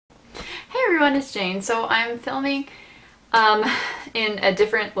Hey everyone, it's Jane. So I'm filming in a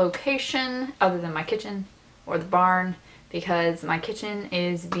different location other than my kitchen or the barn because my kitchen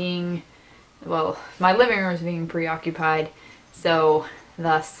is being, well, my living room is being preoccupied, so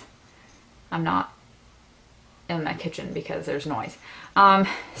thus I'm not in my kitchen because there's noise.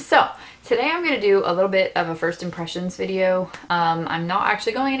 So today I'm going to do a little bit of a first impressions video. I'm not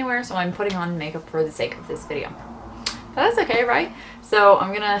actually going anywhere, so I'm putting on makeup for the sake of this video. But that's okay, right? So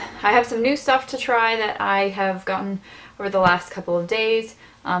I have some new stuff to try that I have gotten over the last couple of days.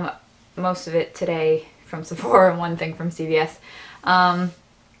 Most of it today from Sephora and one thing from CVS. I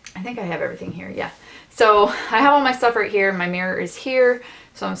think I have everything here, yeah. So I have all my stuff right here. My mirror is here,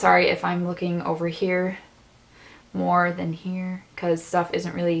 so I'm sorry if I'm looking over here more than here because stuff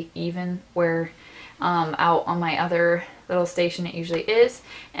isn't really even where out on my other little station it usually is.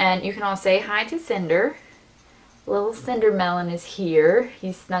 And you can all say hi to Cinder. Little Cinder Melon is here.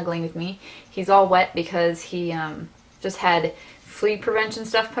 He's snuggling with me. He's all wet because he just had flea prevention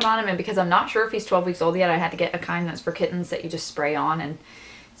stuff put on him, and because I'm not sure if he's 12 weeks old yet, I had to get a kind that's for kittens that you just spray on, and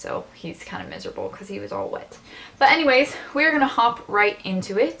so he's kind of miserable because he was all wet. But anyways, we're gonna hop right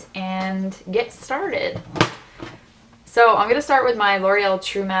into it and get started. So I'm gonna start with my L'Oreal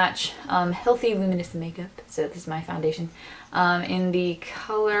True Match Healthy Luminous Makeup. So this is my foundation in the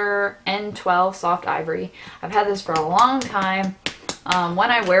color N12 Soft Ivory. I've had this for a long time.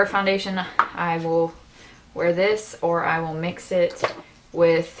 When I wear foundation, I will wear this or I will mix it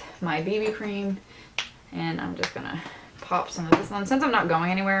with my BB cream, and I'm just gonna pop some of this on. Since I'm not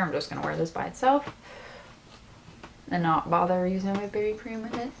going anywhere, I'm just gonna wear this by itself and not bother using my BB cream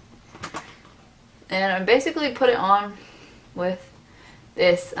with it. And I basically put it on with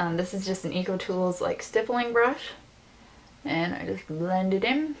this. This is just an EcoTools like stippling brush, and I just blend it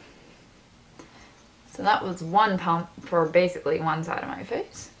in. So that was one pump for basically one side of my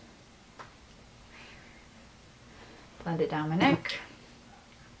face. Blend it down my neck.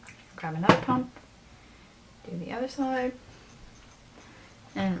 Grab another pump. Do the other side.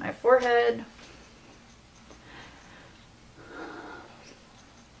 And my forehead.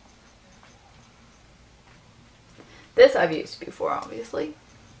 This I've used before, obviously.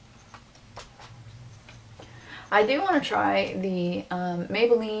 I do want to try the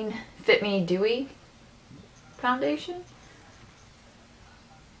Maybelline Fit Me Dewy foundation.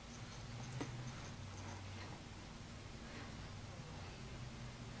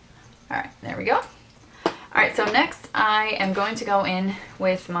 Alright, there we go. Alright, so next I am going to go in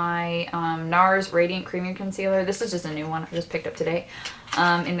with my Nars Radiant Creamy Concealer. This is just a new one I just picked up today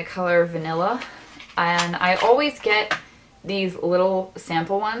in the color Vanilla. And I always get these little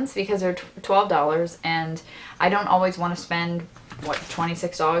sample ones because they're $12, and I don't always want to spend, what,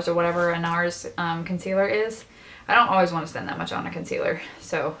 $26 or whatever a Nars concealer is. I don't always want to spend that much on a concealer,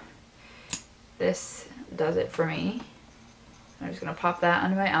 so this does it for me. I'm just going to pop that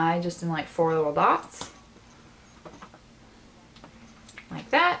under my eye just in like 4 little dots. Like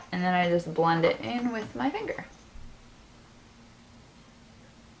that, and then I just blend it in with my finger.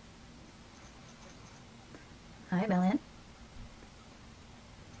 Hi, Belen.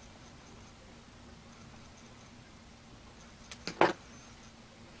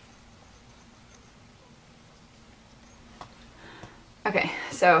 Okay,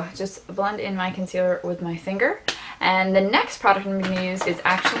 so just blend in my concealer with my finger. And the next product I'm going to use is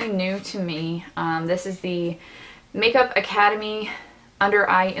actually new to me. This is the Makeup Academy Under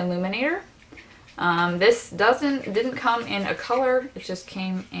Eye Illuminator. This didn't come in a color, it just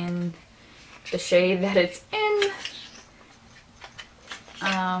came in the shade that it's in.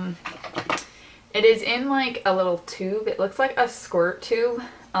 It is in like a little tube. It looks like a squirt tube.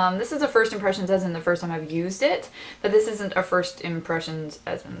 This is a first impressions as in the first time I've used it, but this isn't a first impressions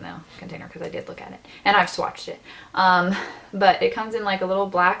as in the container because I did look at it and I've swatched it. But it comes in like a little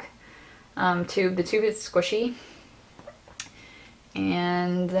black tube. The tube is squishy,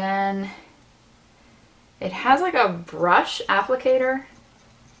 and then it has like a brush applicator.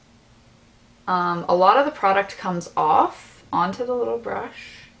 A lot of the product comes off onto the little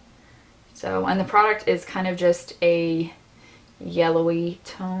brush. So, and the product is kind of just a yellowy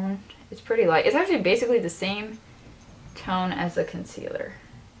tone. It's pretty light. It's actually basically the same tone as the concealer.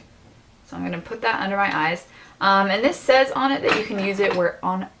 So I'm going to put that under my eyes. And this says on it that you can use it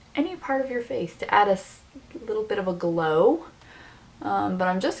on any part of your face to add a little bit of a glow. But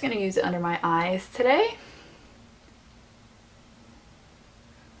I'm just going to use it under my eyes today.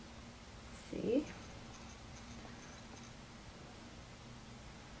 See?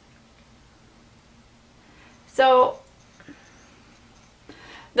 So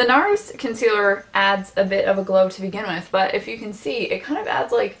the Nars concealer adds a bit of a glow to begin with, but if you can see, it kind of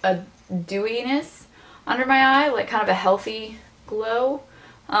adds like a dewiness under my eye, like kind of a healthy glow.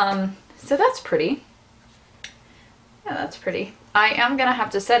 So that's pretty. Yeah, that's pretty. I am gonna have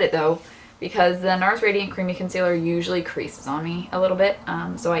to set it though, because the Nars Radiant Creamy Concealer usually creases on me a little bit.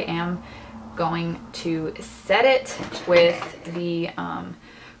 So I am going to set it with the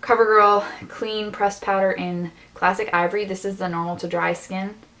CoverGirl Clean Pressed Powder in Classic Ivory. This is the normal to dry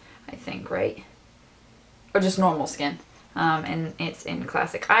skin, I think, right? Or just normal skin. And it's in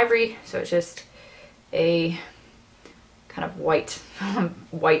Classic Ivory, so it's just a kind of white,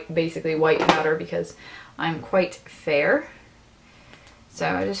 basically white powder because I'm quite fair. So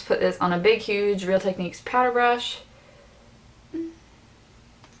I just put this on a big, huge Real Techniques powder brush and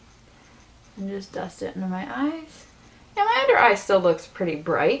just dust it into my eyes. Yeah, my under eye still looks pretty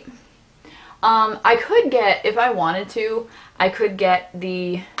bright. I could get, if I wanted to, I could get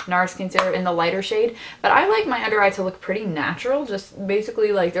the Nars concealer in the lighter shade, but I like my under eye to look pretty natural, just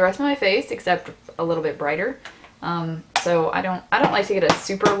basically like the rest of my face, except a little bit brighter. So I don't like to get a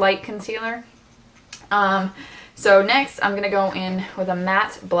super light concealer. So next I'm gonna go in with a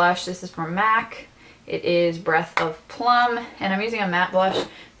matte blush. This is from MAC. It is Breath of Plum, and I'm using a matte blush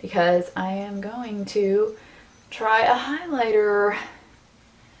because I am going to try a highlighter.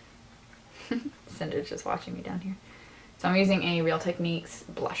 Cinder's just watching me down here. So I'm using a Real Techniques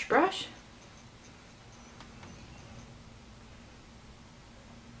blush brush.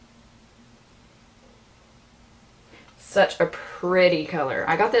 Such a pretty color.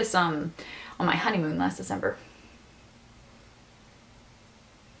 I got this on my honeymoon last December.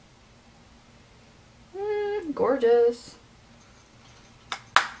 Gorgeous.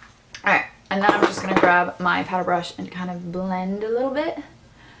 Alright, and then I'm just going to grab my powder brush and kind of blend a little bit.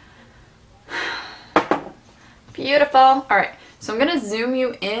 Beautiful. Alright, so I'm going to zoom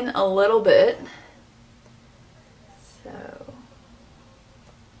you in a little bit. So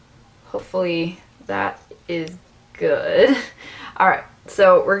hopefully that is good. Alright,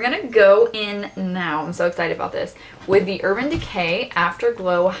 so we're going to go in now, I'm so excited about this, with the Urban Decay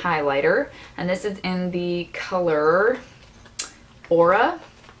Afterglow highlighter, and this is in the color Aura.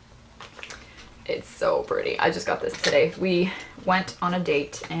 It's so pretty. I just got this today. We went on a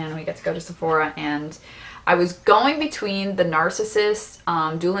date and we got to go to Sephora, and I was going between the Narcissist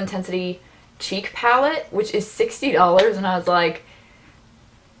Dual Intensity Cheek Palette, which is $60, and I was like,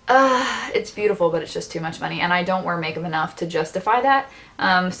 it's beautiful, but it's just too much money, and I don't wear makeup enough to justify that.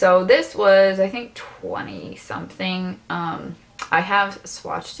 So this was, I think, 20 something. I have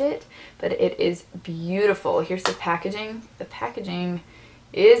swatched it, but it is beautiful. Here's the packaging. The packaging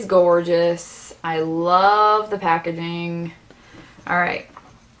is gorgeous. I love the packaging. All right.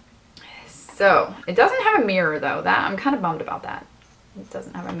 So it doesn't have a mirror though. That I'm kind of bummed about that. It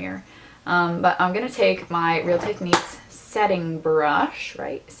doesn't have a mirror. But I'm gonna take my Real Techniques setting brush,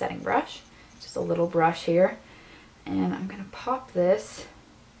 right? Setting brush. Just a little brush here. And I'm gonna pop this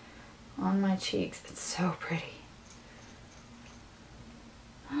on my cheeks. It's so pretty.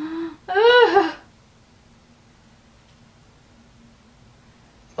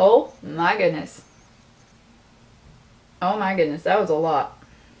 Oh my goodness. Oh my goodness, that was a lot.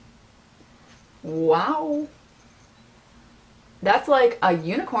 Wow. That's like a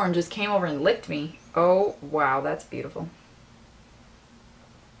unicorn just came over and licked me. Oh wow, that's beautiful.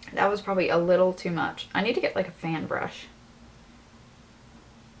 That was probably a little too much. I need to get like a fan brush.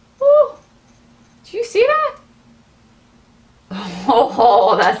 Ooh. Do you see that?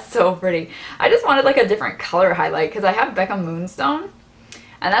 Oh, that's so pretty. I just wanted like a different color highlight because I have Becca Moonstone,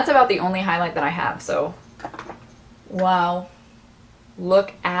 and that's about the only highlight that I have. So, wow.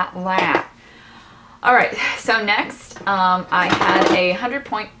 Look at that. All right, so next I had a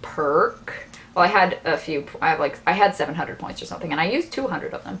 100-point perk. Well, I had a few. I had 700 points or something, and I used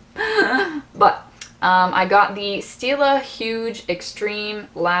 200 of them. But I got the Stila Huge Extreme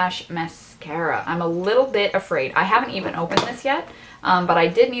Lash Mascara. I'm a little bit afraid. I haven't even opened this yet, but I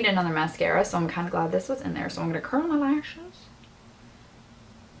did need another mascara, so I'm kind of glad this was in there. So I'm going to curl my lashes.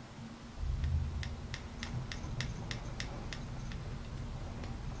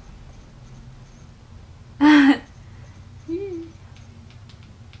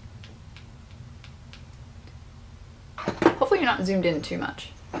 Hopefully you're not zoomed in too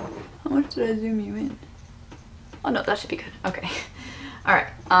much. How much did I zoom you in? Oh no, that should be good. Okay. Alright,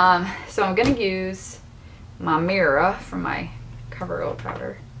 so I'm gonna use my mirror from my CoverGirl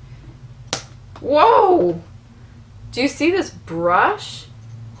powder. Whoa! Do you see this brush?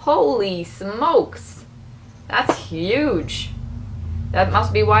 Holy smokes! That's huge. That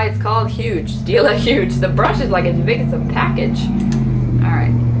must be why it's called Huge. Stila Huge. The brush is like as big as a package.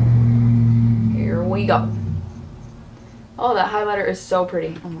 Alright. Here we go. Oh, that highlighter is so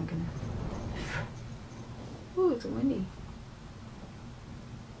pretty. Oh my goodness. it's windy.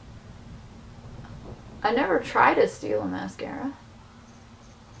 I never tried a Stila mascara.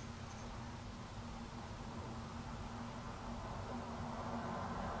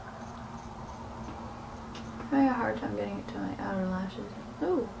 I'm having a hard time getting it to my outer lashes.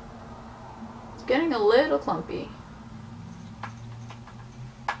 Ooh. It's getting a little clumpy.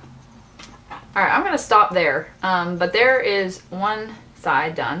 Alright, I'm going to stop there. But there is one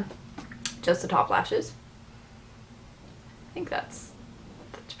side done. Just the top lashes. I think that's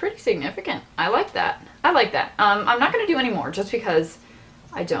pretty significant. I like that. I like that. I'm not going to do any more just because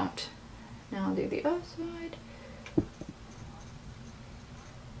I don't. Now I'll do the other side.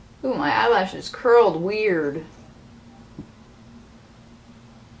 Ooh, my eyelashes curled weird.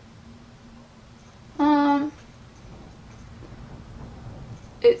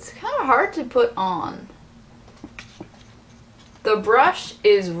 It's kind of hard to put on. The brush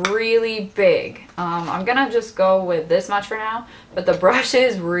is really big. I'm gonna just go with this much for now, but the brush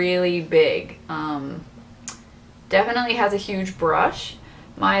is really big. Definitely has a huge brush.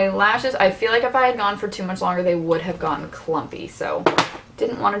 My lashes, I feel like if I had gone for too much longer, they would have gotten clumpy, so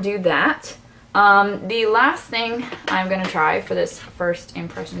didn't want to do that. The last thing I'm gonna try for this first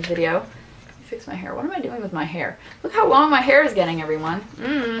impressions video, let me fix my hair. What am I doing with my hair? Look how long my hair is getting, everyone.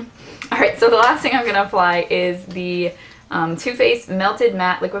 Alright, so the last thing I'm gonna apply is the Too Faced Melted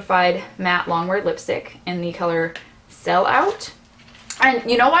Matte Liquefied Matte Longwear Lipstick in the color Sell Out. And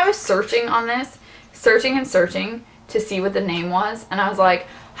you know, I was searching on this, searching and searching to see what the name was, and I was like,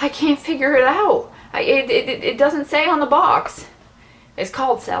 I can't figure it out. It doesn't say on the box. It's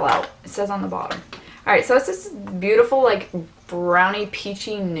called Sell Out. It says on the bottom. Alright, so it's this beautiful, like, brownie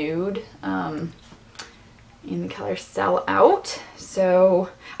peachy nude in the color Sell Out. So,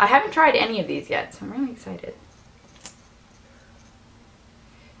 I haven't tried any of these yet, so I'm really excited.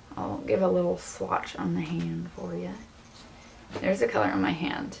 I'll give a little swatch on the hand for you. There's the color on my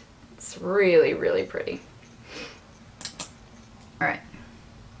hand. It's really, really pretty. Alright.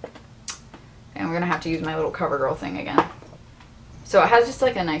 And we're going to have to use my little CoverGirl thing again. So it has just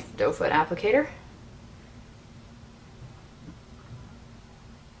like a nice doe foot applicator.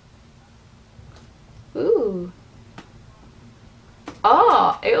 Ooh.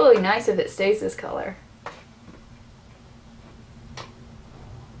 Oh, it will be nice if it stays this color.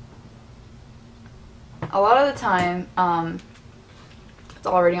 A lot of the time, it's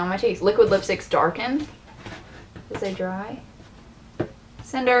already on my teeth. Liquid lipsticks darken as they dry.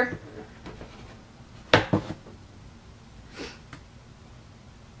 Cinder.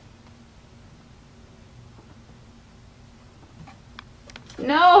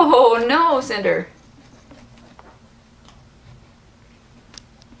 No, no, Cinder.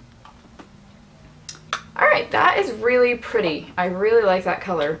 Alright, that is really pretty. I really like that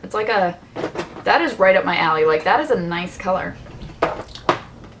color. It's like a, that is right up my alley. Like, that is a nice color.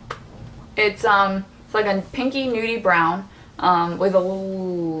 It's like a pinky nudie brown with a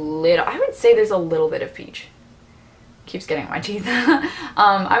little, I would say there's a little bit of peach. Keeps getting on my teeth.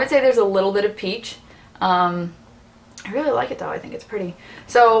 I would say there's a little bit of peach. I really like it though. I think it's pretty.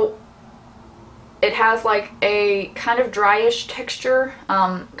 So it has like a kind of dryish texture,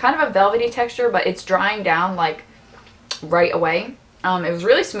 kind of a velvety texture, but it's drying down like right away. It was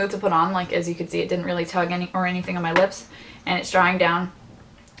really smooth to put on, like as you could see, it didn't really tug anything on my lips, and it's drying down.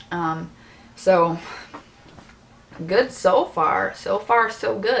 So good so far. So far,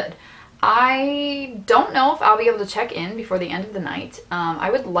 so good. I don't know if I'll be able to check in before the end of the night. I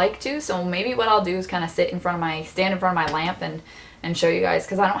would like to, so maybe what I'll do is kind of stand in front of my lamp and show you guys,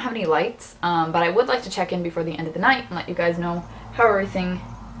 because I don't have any lights. But I would like to check in before the end of the night and let you guys know how everything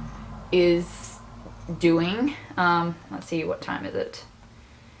is doing. Let's see, what time is it?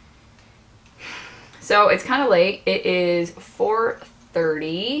 So it's kind of late. It is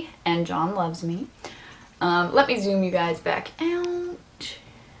 4:30 and John loves me. Let me zoom you guys back out.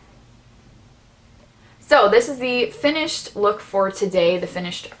 So this is the finished look for today, the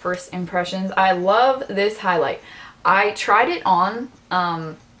finished first impressions. I love this highlight. I tried it on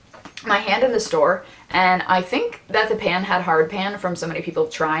my hand in the store, and I think that the pan had hard pan from so many people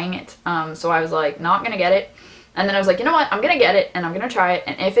trying it. So I was like, not gonna get it. And then I was like, you know what, I'm gonna get it and I'm gonna try it,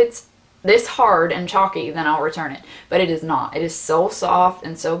 and if it's this hard and chalky, then I'll return it. But it is not. It is so soft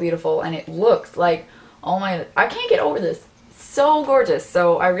and so beautiful, and it looks like, oh my, I can't get over this. It's so gorgeous.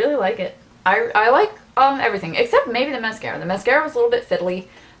 So I really like it. I like everything except maybe the mascara. The mascara was a little bit fiddly,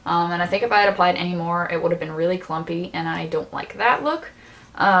 and I think if I had applied any more, it would have been really clumpy, and I don't like that look.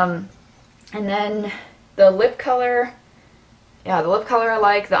 And then the lip color, yeah, the lip color I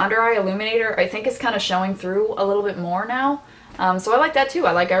like. The under eye illuminator I think is kind of showing through a little bit more now, so I like that too.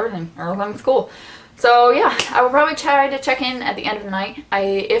 I like everything. Everything's cool. So yeah, I will probably try to check in at the end of the night.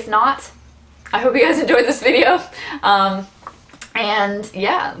 If not, I hope you guys enjoyed this video. And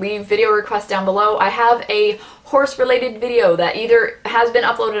yeah, leave video requests down below. I have a horse related video that either has been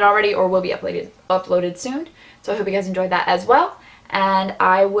uploaded already or will be uploaded soon. So I hope you guys enjoyed that as well. And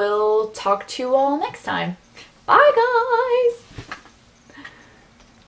I will talk to you all next time. Bye guys!